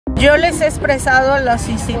Yo les he expresado a las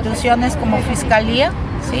instituciones como Fiscalía,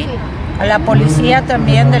 ¿sí?, a la Policía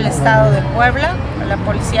también del Estado de Puebla, a la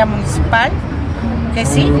Policía Municipal, que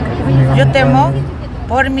sí, yo temo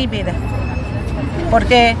por mi vida.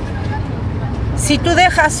 Porque si tú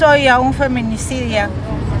dejas hoy a un feminicida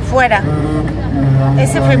fuera,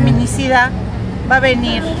 ese feminicida va a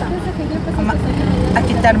venir a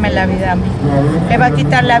quitarme la vida a mí. Le va a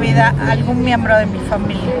quitar la vida a algún miembro de mi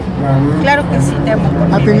familia. Claro que sí temo por mi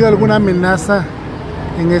vida. ¿Ha tenido alguna amenaza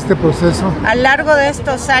en este proceso? A lo largo de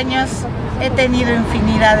estos años he tenido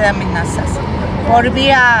infinidad de amenazas. Por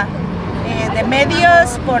vía de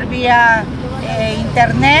medios, por vía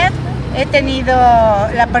internet, he tenido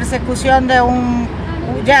la persecución de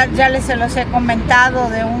ya se los he comentado,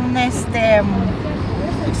 de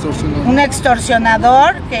un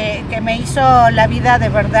extorsionador que me hizo la vida de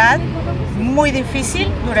verdad muy difícil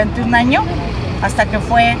durante un año, hasta que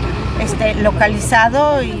fue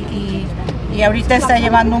localizado y ahorita está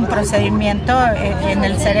llevando un procedimiento en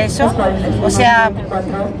el Cerezo. O sea...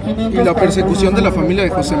 Y la persecución de la familia de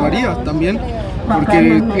José María también,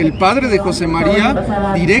 porque el padre de José María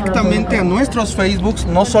directamente a nuestros Facebooks,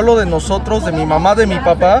 no solo de nosotros, de mi mamá, de mi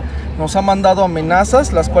papá, nos ha mandado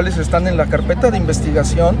amenazas, las cuales están en la carpeta de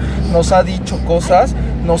investigación, nos ha dicho cosas,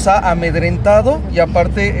 nos ha amedrentado y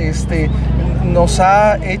aparte nos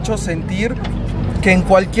ha hecho sentir que en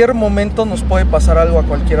cualquier momento nos puede pasar algo a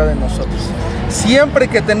cualquiera de nosotros. Siempre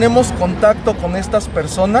que tenemos contacto con estas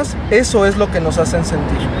personas, eso es lo que nos hacen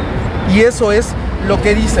sentir. Y eso es lo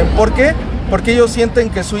que dicen. ¿Por qué? Porque ellos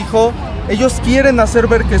sienten que su hijo, ellos quieren hacer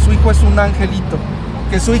ver que su hijo es un angelito,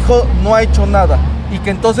 que su hijo no ha hecho nada y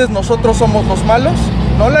que entonces nosotros somos los malos,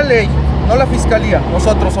 no la ley, no la fiscalía,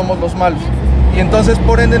 nosotros somos los malos. Y entonces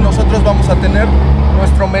por ende nosotros vamos a tener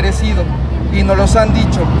nuestro merecido. Y nos los han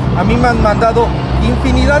dicho. A mí me han mandado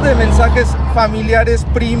infinidad de mensajes familiares,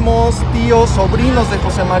 primos, tíos, sobrinos de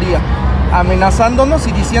José María, amenazándonos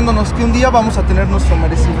y diciéndonos que un día vamos a tener nuestro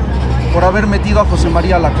merecido por haber metido a José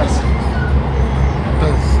María a la cárcel.